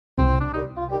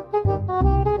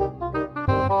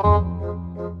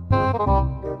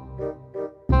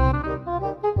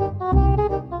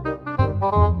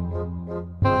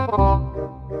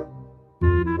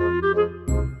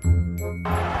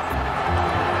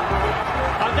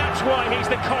And that's why he's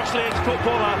the costliest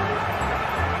footballer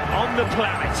on the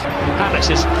planet. And this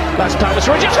is, that's Thomas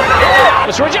Rogers.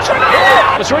 Thomas Rogers.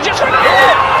 Thomas Rogers.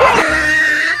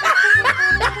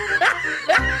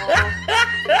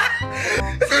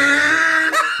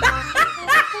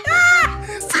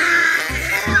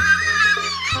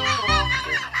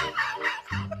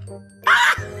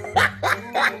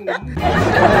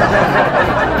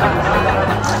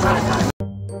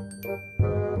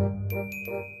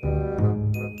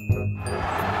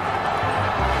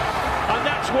 And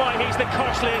that's why he's the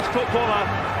costliest footballer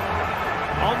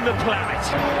on the planet.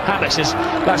 And this is,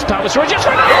 that's Thomas Rogers.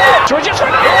 Rogers.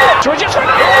 Rogers.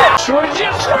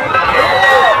 Rogers.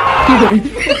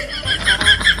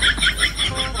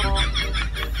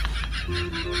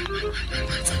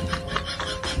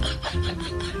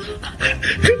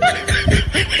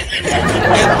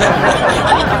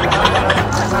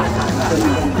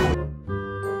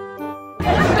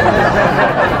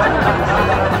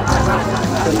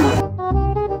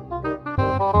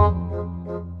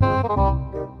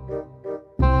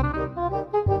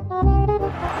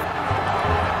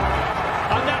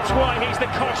 And that's why he's the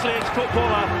costliest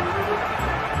footballer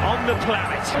on the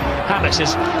planet. And this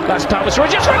is, that's Thomas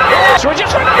Rogers.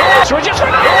 Rogers. Rogers.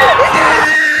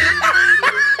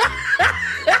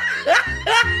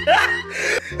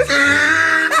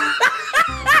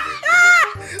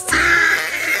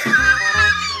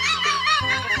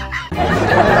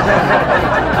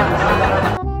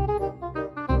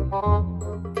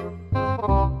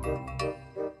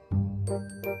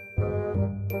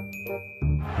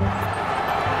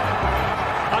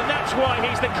 And that's why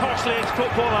he's the costliest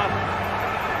footballer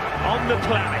on the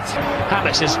planet. And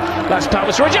this is, that's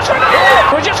Thomas Rogers.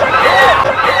 Rogers.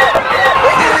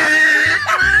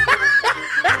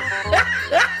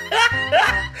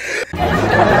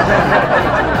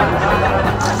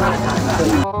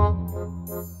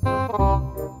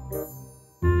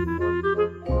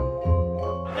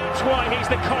 That's why he's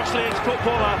the costliest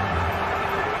footballer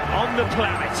on the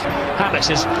planet. And this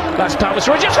is, that's Thomas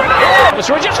Rogers. Thomas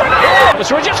Rogers.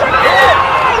 Thomas Rogers.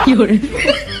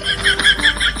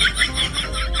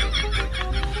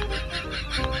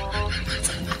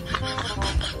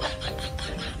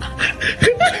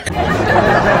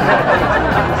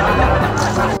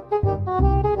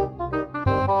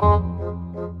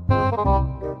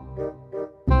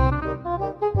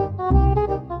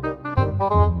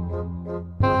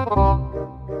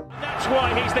 That's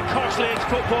why he's the costliest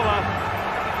footballer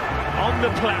on the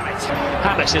planet.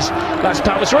 And this is, that's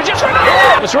Thomas Rogers.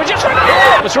 Thomas Rogers.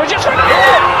 Thomas Rogers.